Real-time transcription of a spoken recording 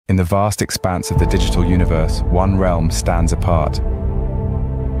In the vast expanse of the digital universe, one realm stands apart.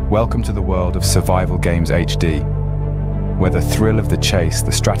 Welcome to the world of Survival Games HD, where the thrill of the chase,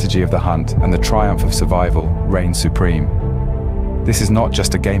 the strategy of the hunt, and the triumph of survival reign supreme. This is not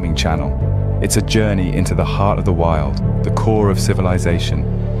just a gaming channel. It's a journey into the heart of the wild, the core of civilization,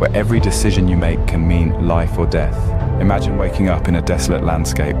 where every decision you make can mean life or death. Imagine waking up in a desolate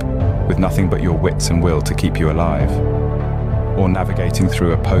landscape, with nothing but your wits and will to keep you alive. Or navigating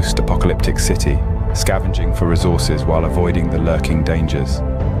through a post-apocalyptic city, scavenging for resources while avoiding the lurking dangers.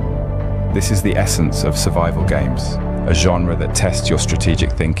 This is the essence of survival games, a genre that tests your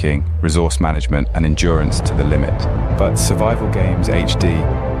strategic thinking, resource management, and endurance to the limit. But Survival Games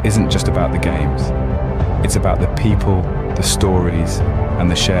HD isn't just about the games. It's about the people, the stories, and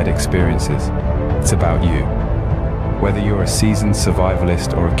the shared experiences. It's about you. Whether you're a seasoned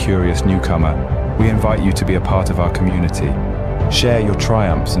survivalist or a curious newcomer, we invite you to be a part of our community. Share your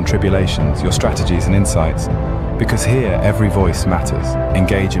triumphs and tribulations, your strategies and insights, because here every voice matters.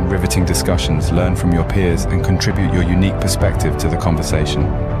 Engage in riveting discussions, learn from your peers, and contribute your unique perspective to the conversation.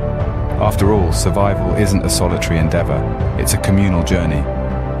 After all, survival isn't a solitary endeavor, it's a communal journey.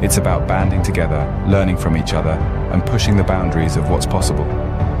 It's about banding together, learning from each other, and pushing the boundaries of what's possible.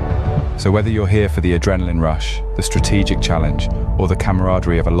 So whether you're here for the adrenaline rush, the strategic challenge, or the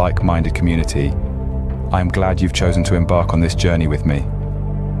camaraderie of a like-minded community, I'm glad you've chosen to embark on this journey with me.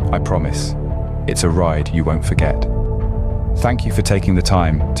 I promise, it's a ride you won't forget. Thank you for taking the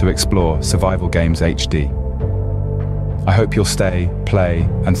time to explore Survival Games HD. I hope you'll stay, play,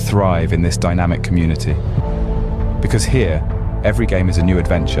 and thrive in this dynamic community. Because here, every game is a new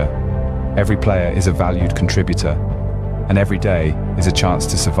adventure, every player is a valued contributor, and every day is a chance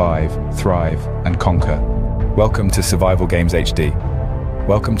to survive, thrive, and conquer. Welcome to Survival Games HD.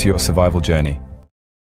 Welcome to your survival journey.